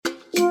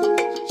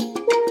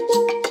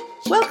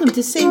Welcome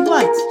to Say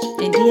What,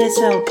 an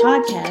ESL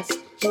podcast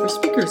for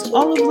speakers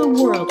all over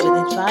the world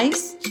with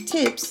advice,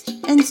 tips,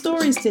 and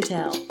stories to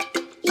tell.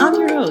 I'm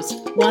your host,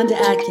 Wanda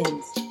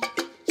Atkins.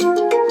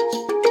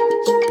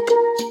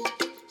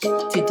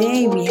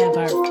 Today we have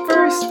our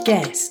first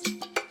guest.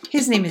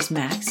 His name is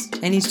Max,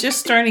 and he's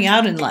just starting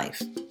out in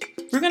life.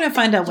 We're going to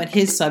find out what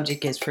his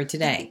subject is for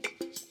today.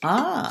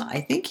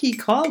 I think he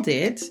called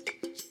it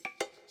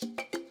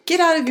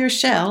Get Out of Your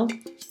Shell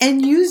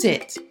and Use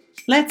It.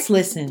 Let's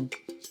listen.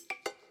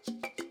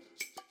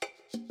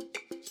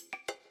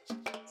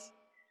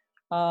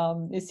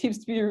 It seems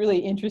to be a really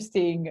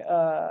interesting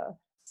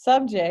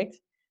subject.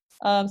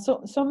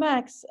 So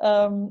Max,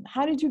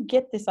 how did you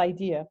get this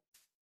idea?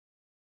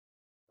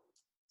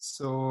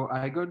 So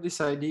I got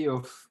this idea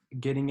of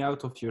getting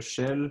out of your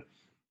shell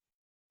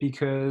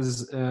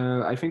because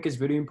I think it's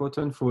very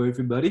important for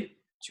everybody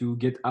to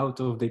get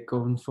out of their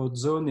comfort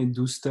zone and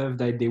do stuff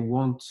that they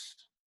won't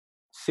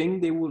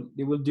think they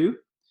will do.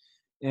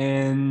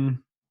 And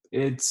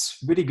it's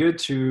really good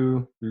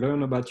to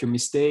learn about your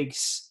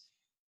mistakes,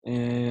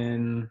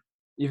 and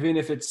even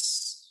if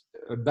it's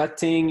a bad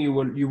thing, you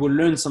will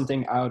learn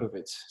something out of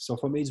it. So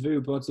for me, it's very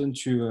important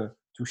to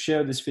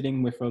share this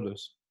feeling with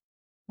others.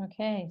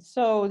 Okay,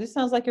 so this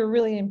sounds like a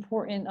really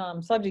important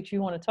subject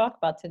you want to talk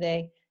about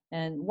today.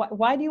 And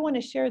why do you want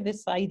to share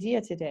this idea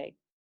today?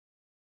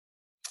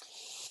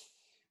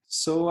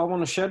 So I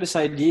want to share these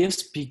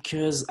ideas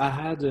because I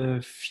had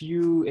a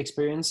few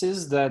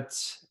experiences that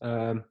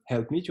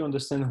helped me to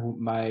understand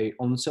my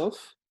own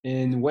self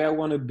and where I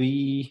want to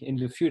be in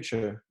the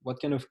future.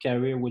 What kind of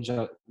career I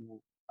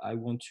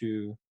want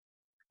to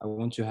I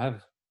want to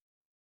have.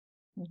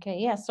 Okay,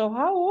 yeah. So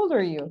how old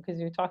are you? Because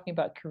you're talking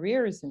about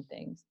careers and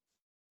things.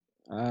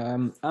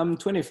 I'm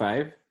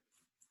 25.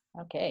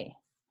 Okay,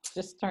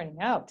 just starting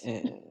out.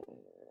 And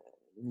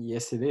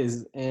yes, it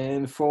is.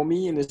 And for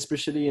me, and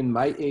especially in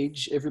my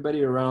age,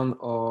 everybody around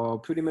are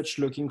pretty much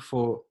looking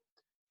for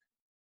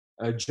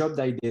a job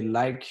that they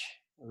like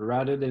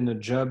rather than a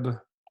job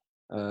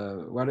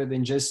rather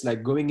than just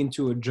like going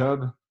into a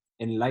job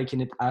and liking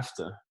it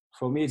after.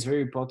 For me, it's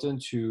very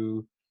important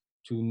to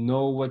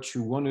know what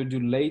you want to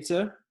do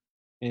later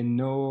and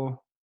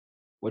know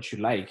what you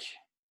like,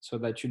 so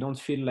that you don't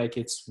feel like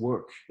it's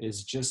work.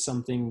 It's just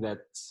something that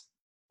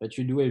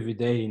you do every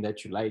day and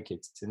that you like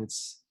it.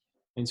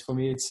 And for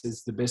me,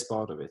 it's the best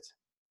part of it.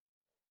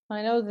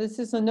 I know this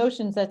is a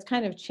notion that's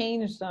kind of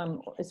changed,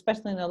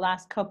 especially in the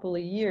last couple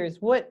of years.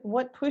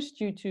 What pushed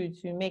you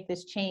to make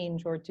this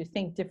change or to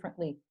think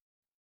differently?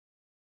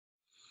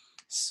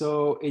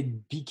 So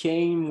it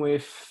became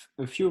with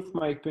a few of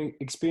my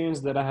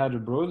experience that I had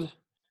abroad.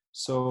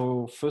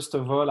 So first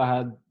of all, I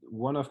had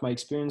one of my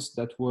experience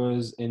that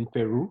was in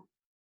Peru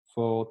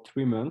for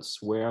 3 months,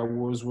 where I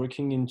was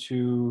working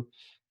into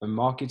a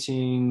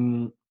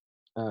marketing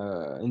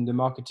in the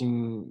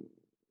marketing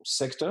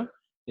sector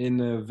in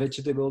a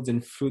vegetables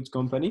and fruit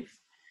company.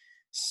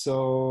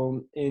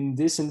 So in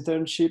this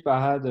internship,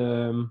 I had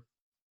the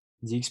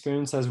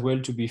experience as well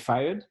to be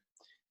fired,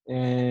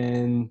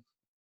 and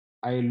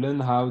I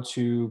learned how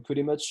to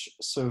pretty much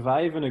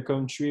survive in a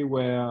country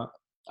where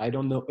I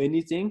don't know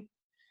anything,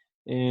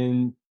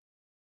 and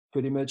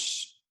pretty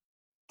much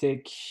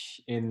take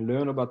and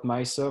learn about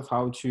myself,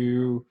 how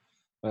to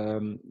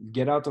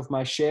get out of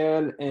my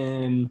shell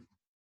and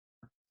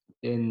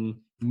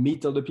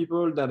meet other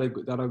people that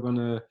are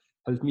gonna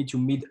help me to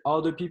meet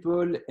other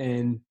people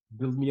and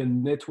build me a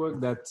network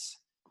that's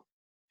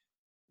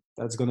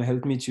gonna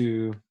help me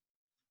to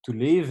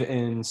live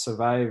and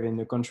survive in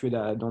a country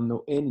that I don't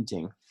know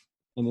anything.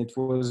 And it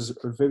was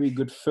a very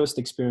good first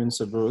experience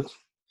abroad.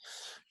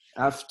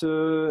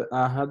 After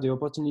I had the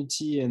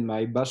opportunity in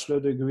my bachelor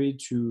degree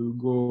to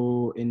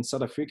go in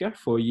South Africa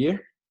for a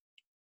year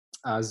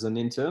as an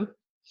intern,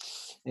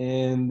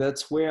 and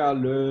that's where I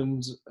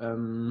learned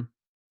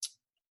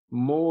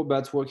more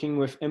about working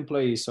with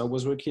employees. So I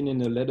was working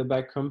in a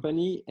leatherback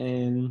company,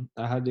 and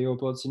I had the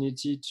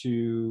opportunity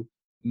to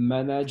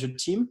manage a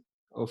team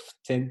of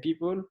 10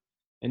 people,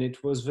 and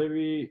it was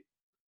very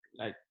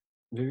like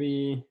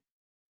very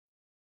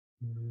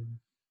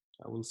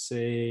I will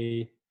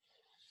say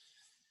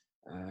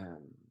um,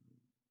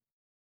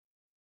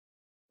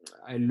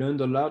 I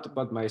learned a lot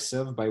about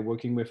myself by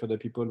working with other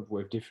people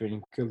with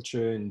different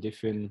culture and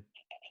different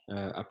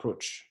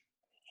approach.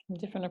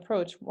 Different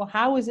approach. Well,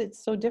 how is it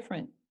so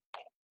different?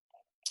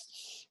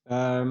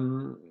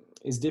 Um,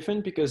 it's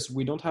different because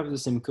we don't have the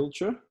same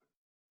culture,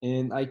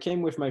 and I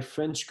came with my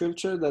French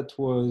culture that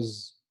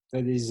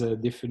is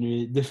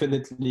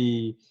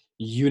definitely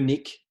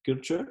unique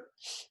culture,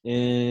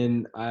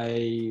 and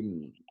I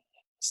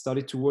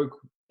started to work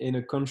in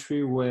a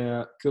country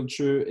where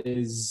culture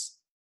is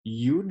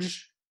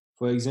huge.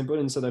 For example,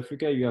 in South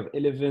Africa, you have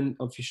 11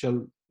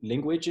 official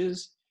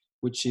languages,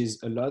 which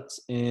is a lot,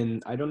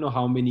 and I don't know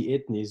how many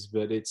ethnies,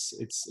 but it's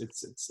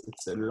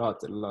a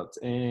lot.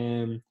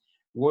 And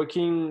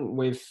working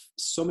with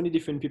so many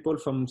different people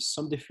from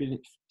so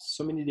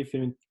many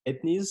different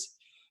ethnies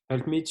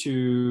helped me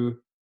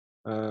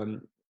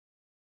um,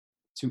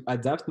 to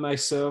adapt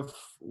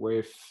myself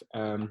with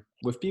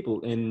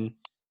people and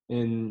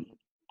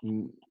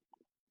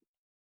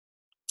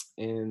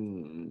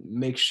and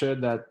make sure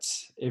that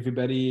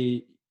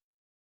everybody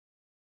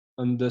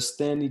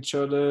understand each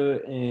other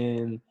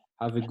and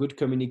have a good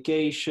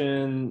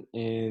communication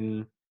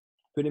and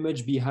pretty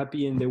much be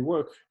happy in their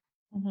work.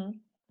 Mm-hmm.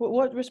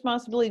 What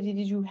responsibility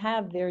did you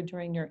have there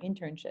during your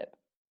internship?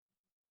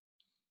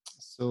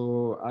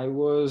 So I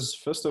was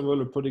first of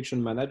all a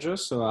production manager,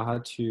 so I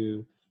had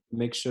to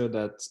make sure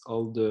that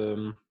all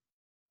the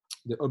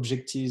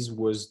objectives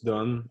was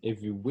done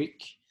every week,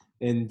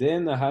 and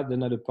then I had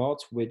another part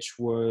which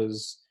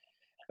was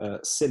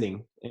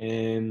selling,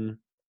 and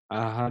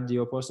I had the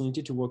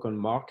opportunity to work on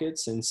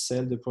markets and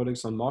sell the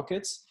products on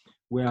markets,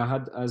 where I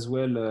had as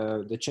well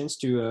the chance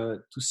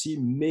to see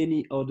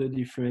many other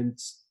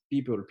different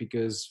people.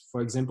 Because,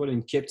 for example,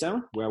 in Cape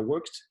Town, where I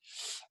worked,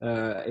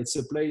 it's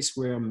a place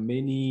where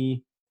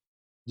many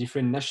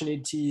different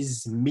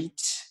nationalities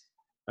meet.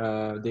 There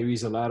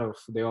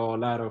are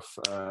a lot of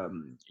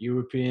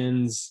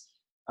Europeans,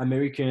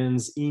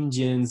 Americans,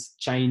 Indians,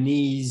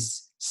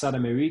 Chinese, South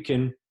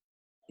American,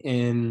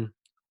 and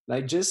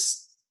like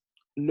just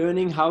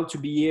learning how to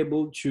be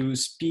able to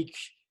speak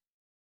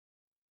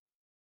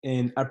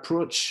and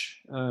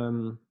approach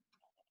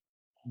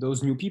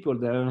those new people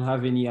that don't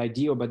have any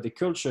idea about the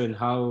culture and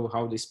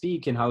how they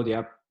speak and how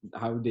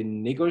they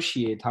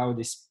negotiate,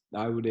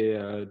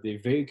 they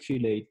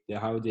vehiculate,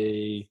 how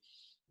they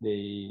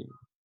they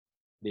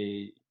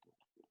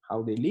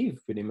how they live.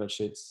 Pretty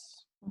much,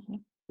 Mm-hmm.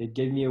 it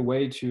gave me a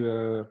way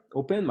to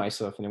open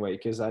myself in a way,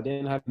 because I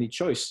didn't have any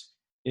choice.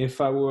 If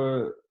I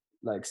were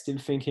like still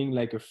thinking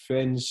like a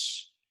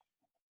French,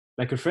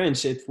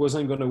 it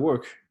wasn't gonna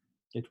work.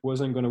 It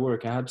wasn't gonna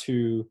work. I had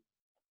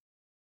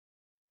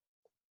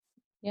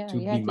Yeah, to you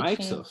be had to change.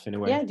 myself in a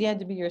Yeah, way. you had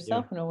to be Yeah.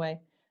 yourself in a way.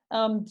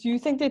 Do you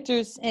think that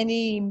there's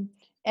any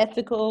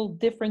ethical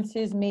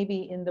differences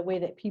maybe in the way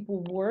that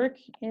people work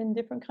in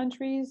different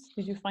countries?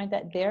 Did you find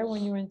that there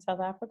when you were in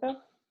South Africa?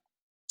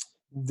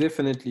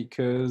 Definitely,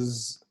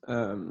 because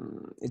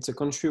it's a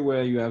country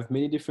where you have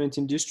many different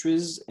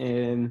industries,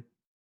 and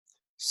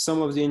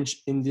some of the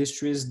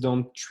industries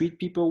don't treat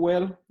people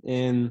well.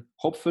 And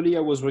hopefully,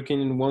 I was working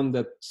in one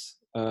that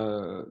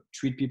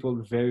treat people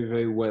very,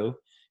 very well.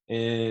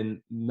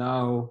 And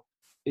now,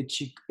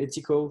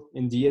 ethical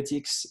and the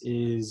ethics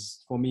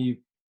is for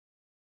me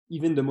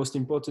even the most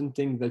important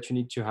thing that you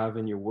need to have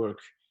in your work.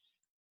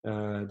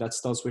 That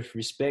starts with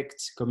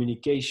respect,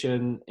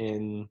 communication,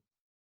 and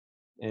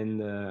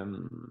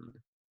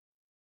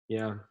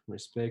yeah,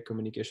 respect,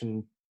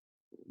 communication,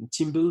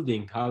 team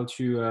building, how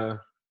to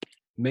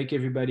make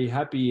everybody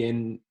happy,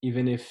 and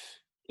even if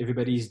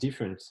everybody is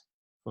different.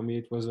 For me,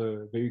 it was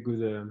a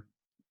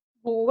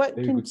Well, what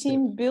very can good step.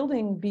 team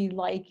building be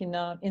like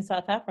in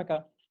South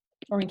Africa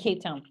or in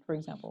Cape Town, for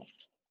example?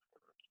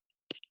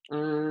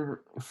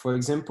 For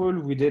example,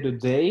 we did a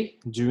day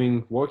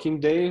during working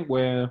day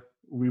where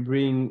we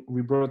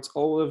brought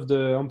all of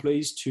the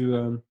employees to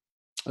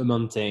a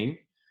mountain,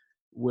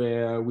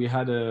 where we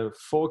had a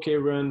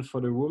 4K run for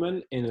the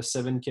woman and a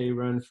 7K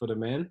run for the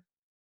man.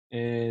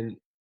 And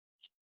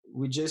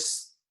we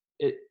just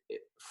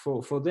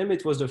for them,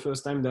 it was the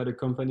first time that a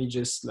company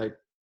just like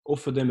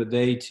offered them a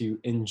day to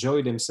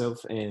enjoy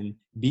themselves and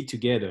be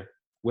together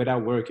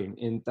without working.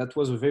 And that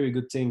was a very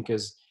good thing,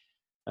 because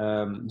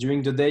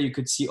during the day you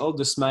could see all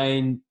the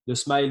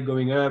smile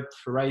going up,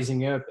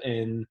 rising up,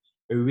 and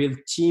a real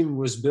team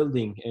was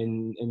building,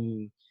 and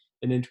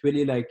it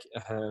really like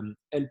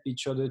help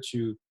each other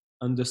to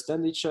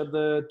understand each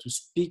other, to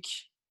speak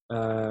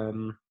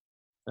um,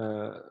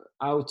 uh,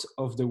 out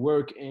of the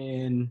work,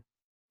 and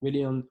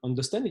really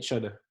understand each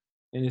other.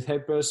 And it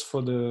helped us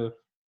for the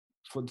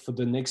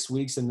next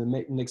weeks and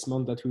the next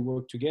month that we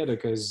worked together,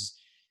 because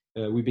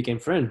we became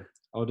friends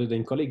other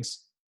than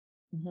colleagues.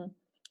 Hmm.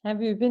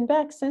 Have you been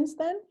back since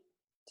then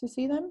to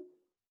see them?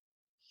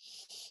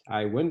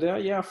 I went there,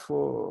 yeah,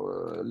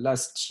 for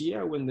last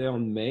year. I went there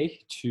on May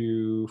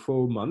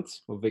for a month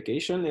of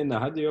vacation, and I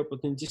had the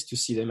opportunities to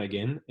see them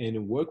again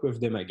and work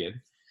with them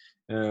again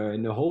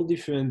in a whole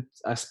different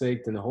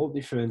aspect and a whole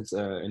different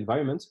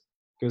environment,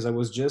 because I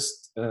was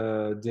just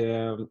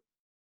there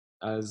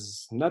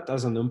as not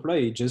as an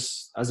employee,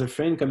 just as a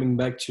friend coming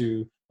back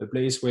to a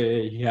place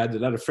where he had a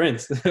lot of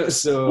friends.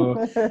 So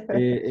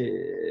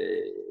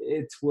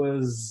it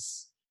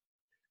was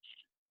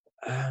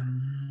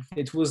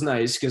it was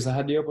nice, because I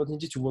had the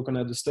opportunity to work on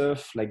other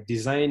stuff like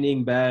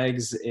designing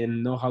bags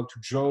and know how to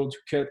draw, to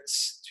cut,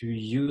 to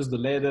use the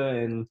leather.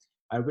 And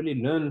I really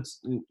learned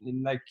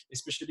like,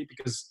 especially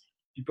because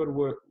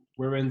people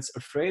weren't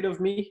afraid of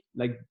me,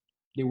 like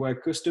they were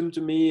accustomed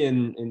to me,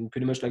 and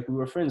pretty much like we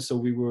were friends, so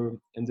we were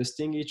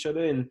understanding each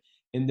other. And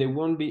they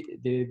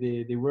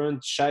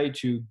weren't shy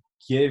to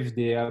give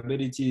their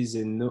abilities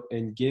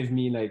and give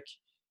me like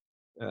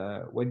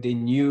what they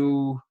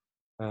knew,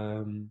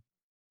 um,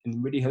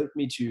 and really helped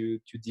me to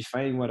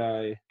define what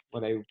I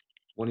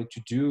wanted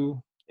to do,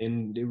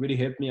 and it really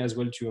helped me as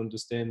well to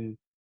understand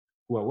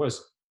who I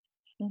was.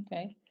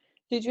 Okay.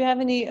 Did you have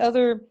any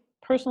other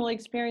personal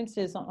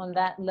experiences on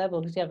that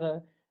level, because you have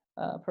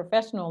a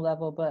professional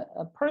level, but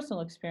a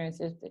personal experience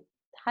is,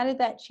 how did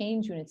that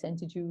change you in a sense?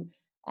 Did you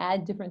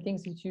add different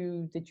things that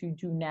you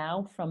do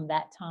now from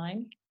that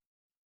time?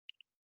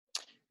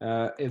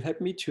 It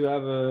helped me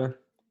to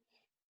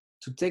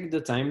take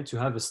the time to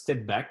have a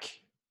step back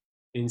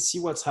and see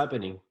what's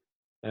happening.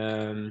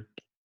 Um,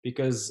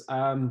 because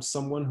I'm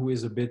someone who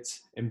is a bit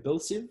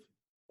impulsive,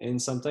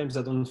 and sometimes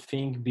I don't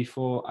think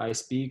before I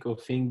speak or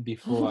think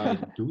before I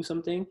do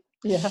something.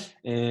 Yeah.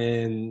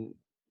 And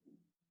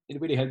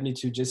it really helped me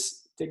to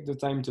just take the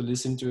time to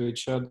listen to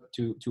each other,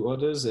 to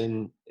others,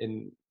 and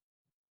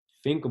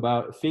think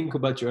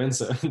about your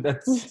answer.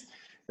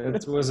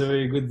 That was a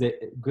very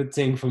good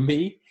thing for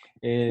me.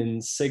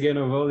 And second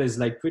of all is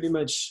like pretty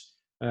much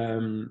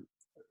um,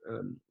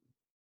 um,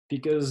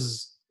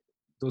 because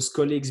those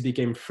colleagues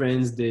became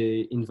friends,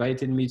 they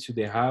invited me to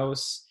their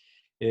house,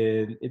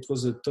 and it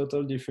was a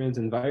total different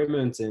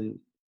environment, and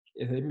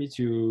it helped me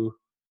to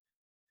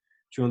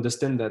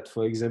understand that,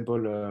 for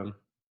example,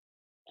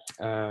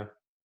 uh,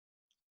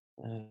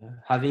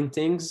 having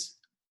things,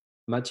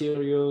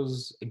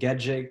 materials,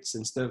 gadgets,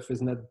 and stuff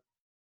is not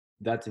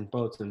that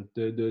important.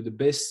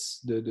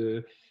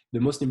 The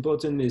most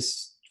important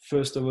is,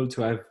 first of all,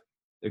 to have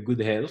a good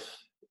health,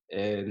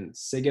 and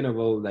second of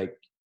all, like,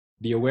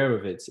 be aware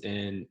of it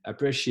and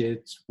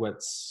appreciate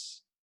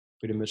what's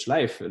pretty much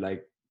life,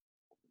 like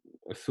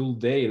a full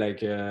day,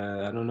 like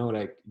I don't know,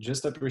 like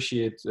just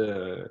appreciate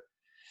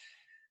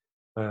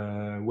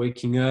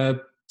waking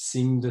up,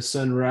 seeing the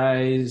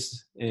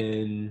sunrise,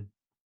 and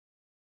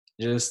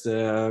just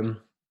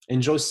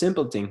enjoy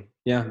simple thing.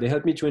 Yeah, they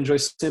help me to enjoy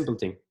simple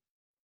thing.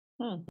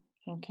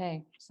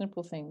 Okay,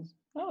 simple things.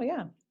 Oh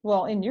yeah.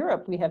 Well, in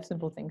Europe we have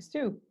simple things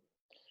too,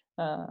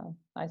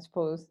 I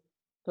suppose.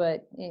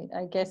 But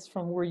I guess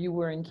from where you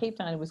were in Cape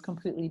Town, it was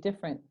completely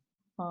different.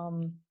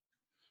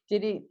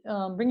 Did it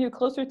bring you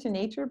closer to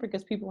nature?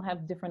 Because people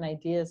have different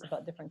ideas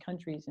about different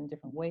countries in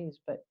different ways.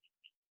 But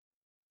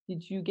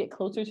did you get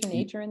closer to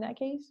nature in that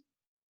case?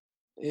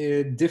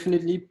 It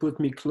definitely put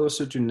me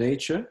closer to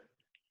nature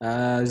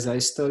as I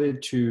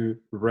started to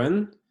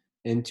run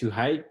and to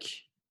hike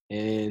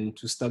and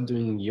to start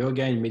doing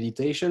yoga and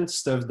meditation,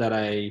 stuff that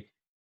I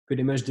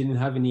pretty much didn't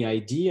have any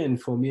idea.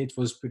 And for me, it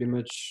was pretty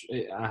much,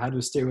 I had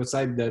a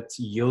stereotype that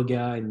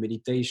yoga and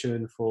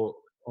meditation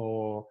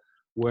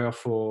were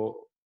for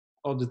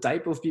all the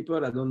type of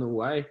people. I don't know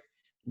why.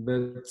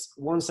 But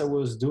once I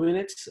was doing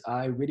it,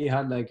 I really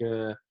had like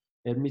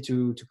helped me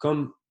to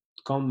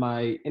calm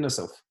my inner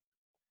self,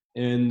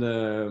 and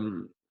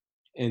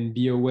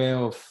be aware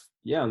of,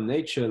 yeah,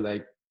 nature,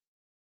 like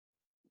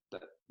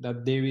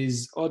that there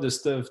is other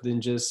stuff than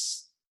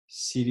just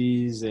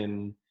cities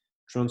and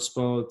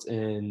transport,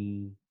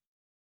 and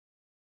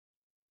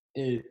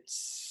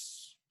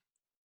it's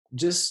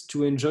just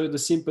to enjoy the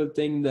simple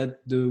thing that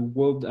the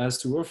world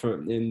has to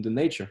offer in the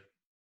nature.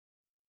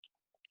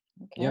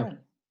 Okay. Yeah.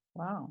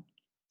 Wow.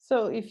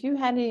 So if you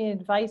had any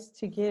advice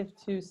to give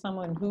to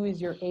someone who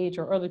is your age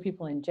or other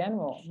people in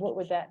general, what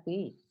would that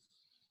be?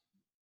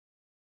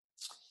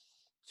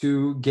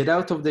 To get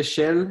out of the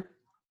shell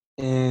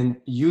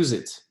and use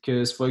it,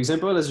 because for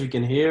example, as you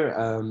can hear,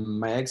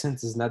 my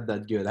accent is not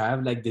that good. I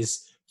have like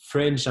this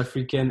French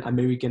African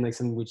American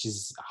accent, which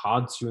is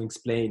hard to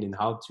explain and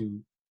hard to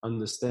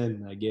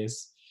understand, I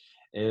guess.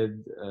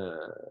 And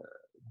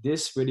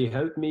this really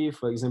helped me,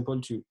 for example,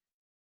 to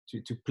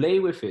play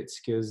with it,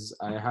 because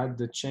I had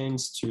the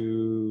chance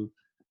to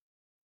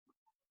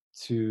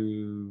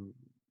to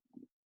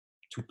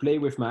play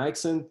with my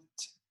accent,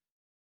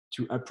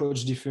 to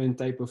approach different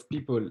type of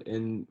people.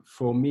 And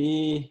for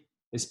me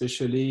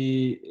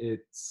especially,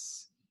 it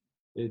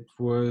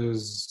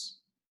was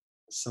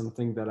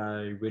something that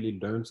I really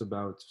learned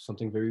about,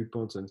 something very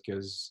important,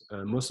 because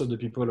most of the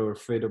people are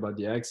afraid about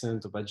the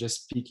accent, about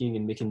just speaking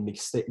and making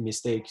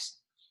mistakes.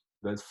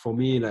 But for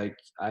me, like,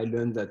 I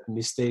learned that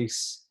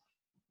mistakes,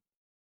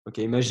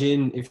 okay,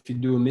 imagine if you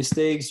do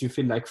mistakes, you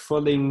feel like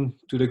falling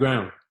to the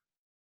ground,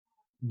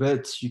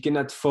 but you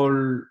cannot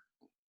fall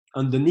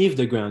underneath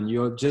the ground.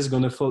 You're just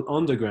going to fall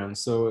on the ground.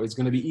 So it's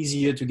going to be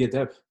easier to get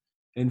up.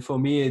 And for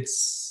me,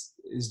 it's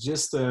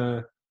just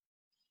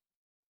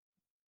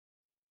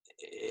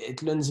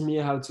it learns me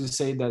how to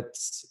say that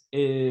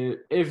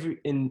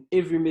in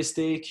every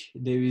mistake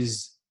there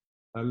is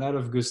a lot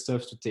of good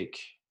stuff to take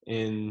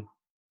and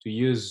to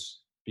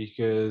use,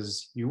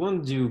 because you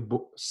won't do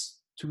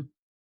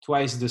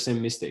twice the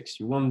same mistakes.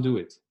 You won't do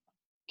it,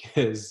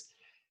 because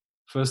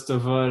first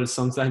of all,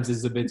 sometimes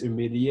it's a bit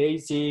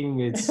humiliating.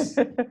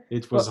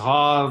 It was Well,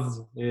 hard.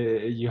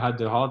 You had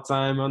a hard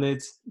time on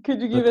it. could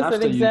you give But us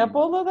an after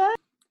example of that?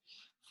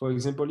 for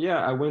example, yeah,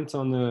 I went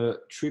on a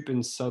trip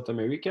in South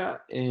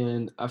America,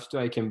 and after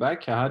I came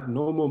back, I had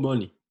no more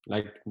money.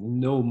 Like,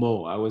 no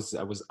more. I was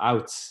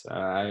out.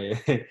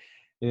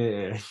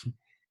 Yeah,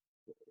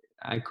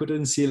 I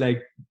couldn't see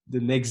like the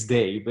next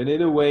day. But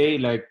in a way,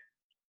 like,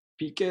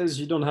 because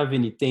you don't have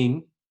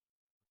anything,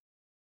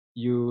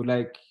 you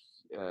like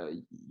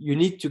you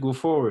need to go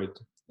forward.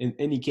 in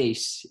any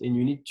case, and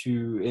you need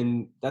to,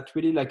 and that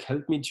really like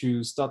helped me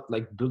to start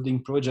like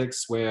building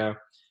projects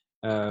where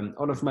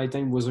all of my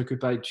time was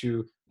occupied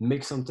to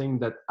make something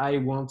that I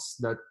want,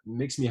 that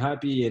makes me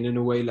happy, and in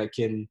a way like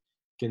can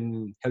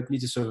help me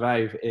to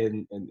survive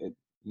and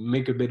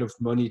make a bit of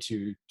money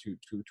to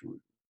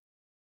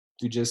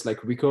just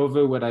like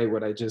recover what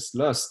I just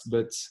lost.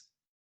 But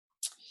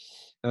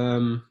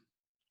I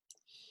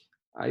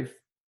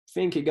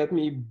think it got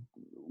me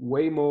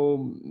way more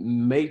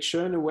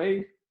mature in a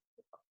way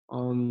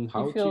on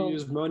how to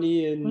use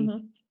money,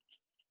 and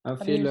I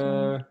feel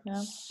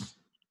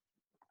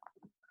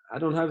I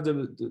don't have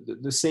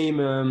the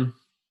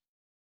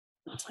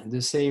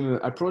same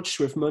approach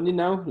with money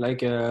now.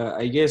 Like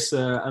I guess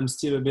I'm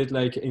still a bit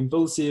like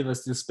impulsive. I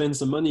still spend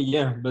some money,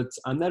 yeah, but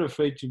I'm not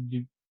afraid to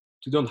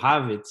don't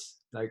have it.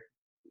 Like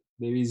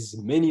there is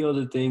many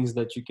other things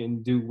that you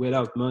can do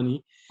without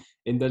money,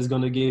 and that's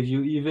gonna give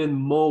you even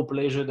more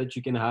pleasure that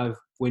you can have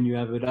when you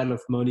have a lot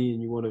of money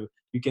and you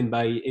can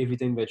buy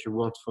everything that you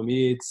want. For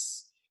me,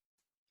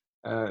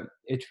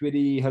 it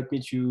really helped me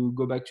to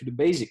go back to the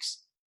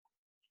basics.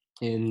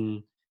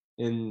 And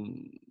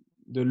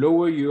the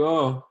lower you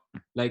are,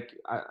 like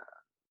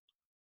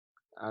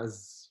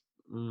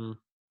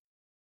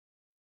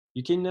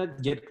you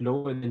cannot get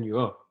lower than you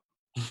are.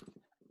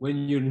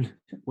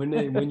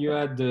 when you're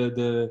at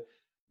the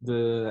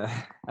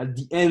at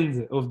the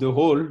end of the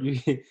hole,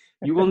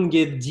 you won't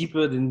get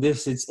deeper than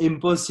this. It's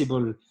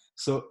impossible.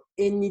 So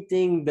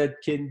anything that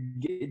can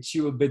get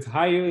you a bit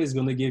higher is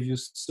going to give you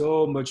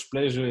so much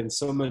pleasure and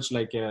so much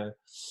like you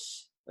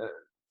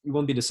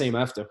won't be the same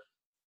after.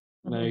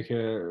 Like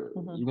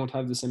you won't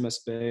have the same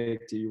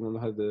aspect, you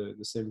won't have the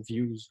same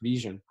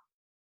vision.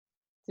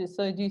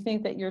 So do you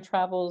think that your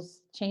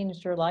travels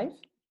changed your life?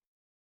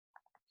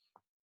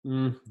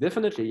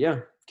 Definitely, yeah,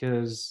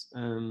 because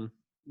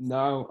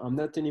now I'm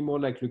not anymore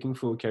like looking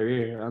for a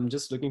career. I'm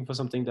just looking for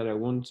something that I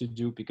want to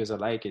do because I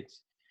like it.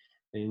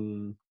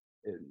 And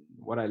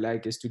what I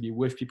like is to be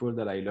with people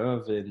that I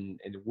love and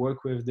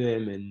work with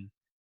them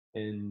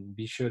and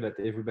be sure that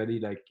everybody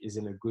like is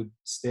in a good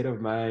state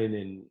of mind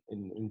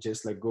and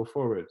just like go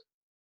forward.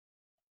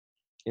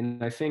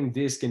 And I think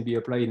this can be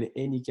applied in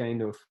any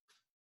kind of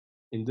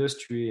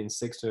industry and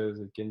sectors.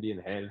 It can be in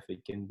health,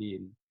 it can be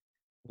in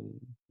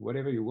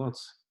whatever you want.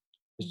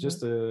 It's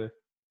just a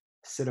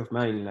state of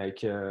mind.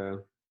 Like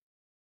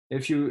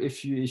if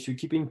you're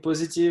keeping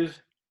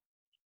positive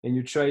and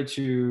you try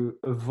to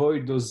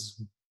avoid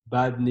those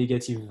bad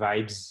negative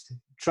vibes,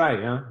 try.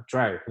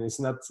 It's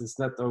not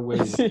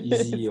always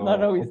easy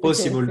or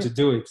possible to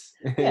do it.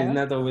 It's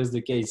not always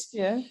the case.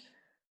 Yeah.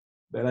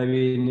 But I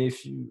mean,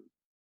 if you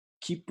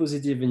keep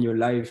positive in your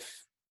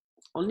life,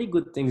 only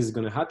good things is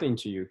going to happen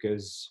to you,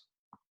 because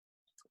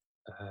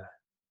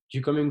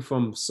you're coming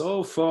from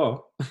so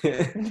far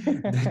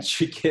that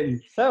you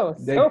can far.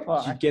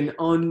 that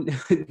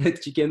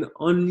you can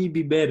only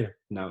be better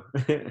now.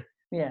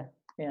 Yeah.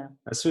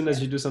 As soon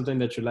as you do something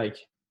that you like.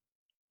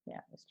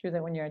 Yeah, it's true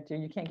that when you're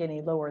you can't get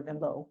any lower than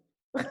low.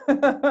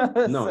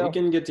 No, you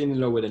can get any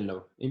lower than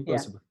low.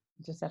 Impossible. Yeah,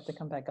 you just have to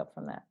come back up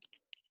from that.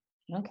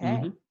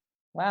 Okay.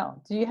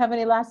 Wow. Do you have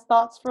any last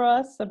thoughts for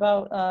us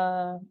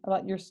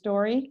about your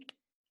story?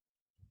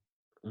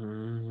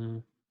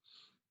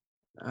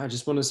 I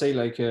just want to say,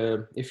 like,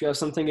 if you have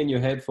something in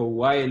your head for a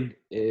while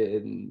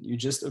and you're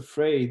just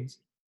afraid,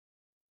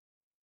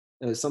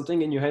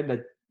 something in your head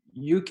that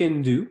you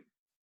can do,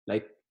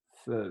 like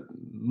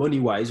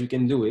money-wise, you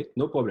can do it,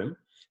 no problem.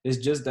 It's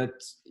just that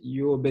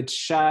you're a bit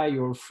shy,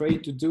 you're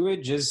afraid to do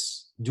it.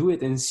 Just do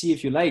it and see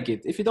if you like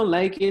it. If you don't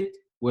like it,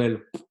 well,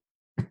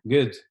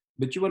 good.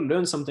 But you will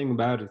learn something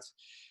about it.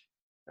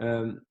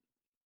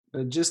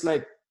 But just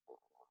like,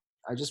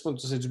 I just want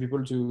to say to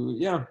people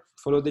to,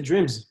 follow their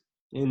dreams.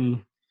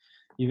 And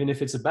even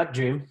if it's a bad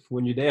dream,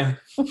 when you're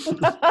there,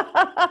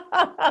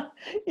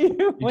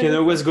 you can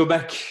always go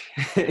back.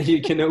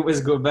 You can always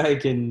go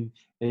back and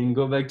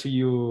go back to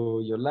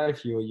your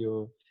life,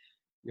 your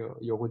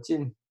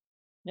routine.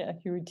 Yeah,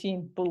 your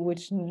routine, but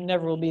which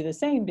never will be the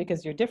same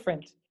because you're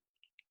different.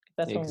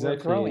 That's when we're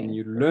growing. And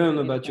you learn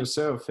about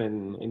yourself,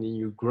 and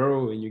you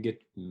grow, and you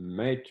get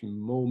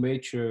more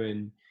mature,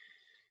 and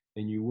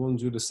you won't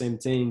do the same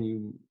thing.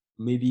 You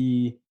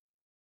maybe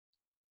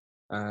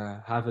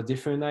have a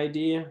different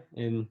idea,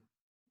 and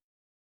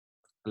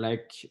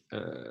like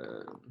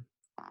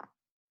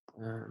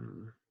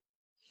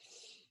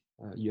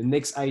your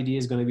next idea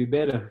is going to be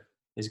better.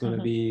 It's going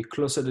to be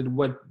closer to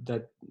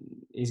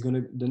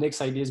the next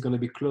idea is going to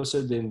be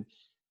closer than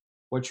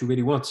what you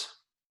really want,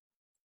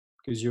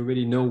 because you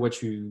already know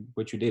what you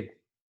did.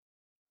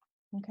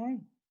 Okay.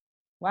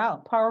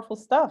 Wow. Powerful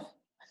stuff.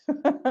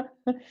 Well,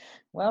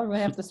 we're going to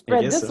have to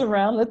spread this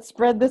around. Let's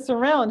spread this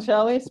around,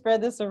 shall we?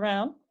 Spread this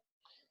around.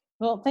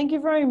 Well, thank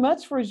you very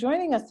much for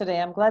joining us today.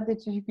 I'm glad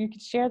that you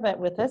could share that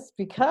with us,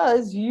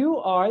 because you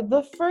are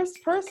the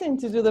first person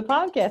to do the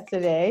podcast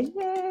today.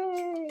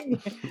 Yay!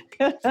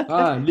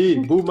 Ali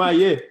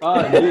Boumaier.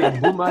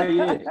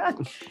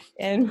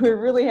 And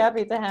we're really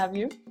happy to have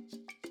you.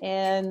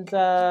 And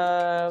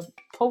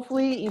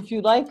hopefully, if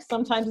you like,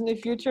 sometimes in the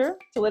future,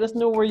 to let us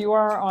know where you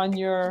are on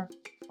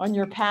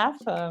your path,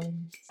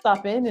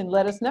 stop in and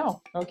let us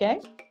know. Okay.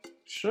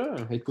 Sure,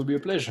 it would be a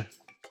pleasure.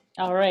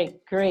 All right.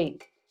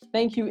 Great.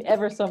 Thank you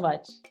ever so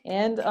much.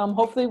 And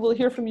hopefully we'll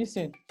hear from you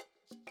soon.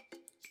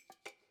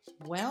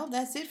 Well,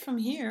 that's it from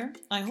here.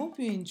 I hope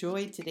you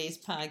enjoyed today's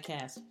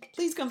podcast.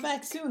 Please come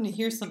back soon to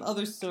hear some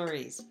other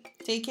stories.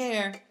 Take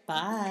care.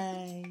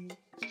 Bye.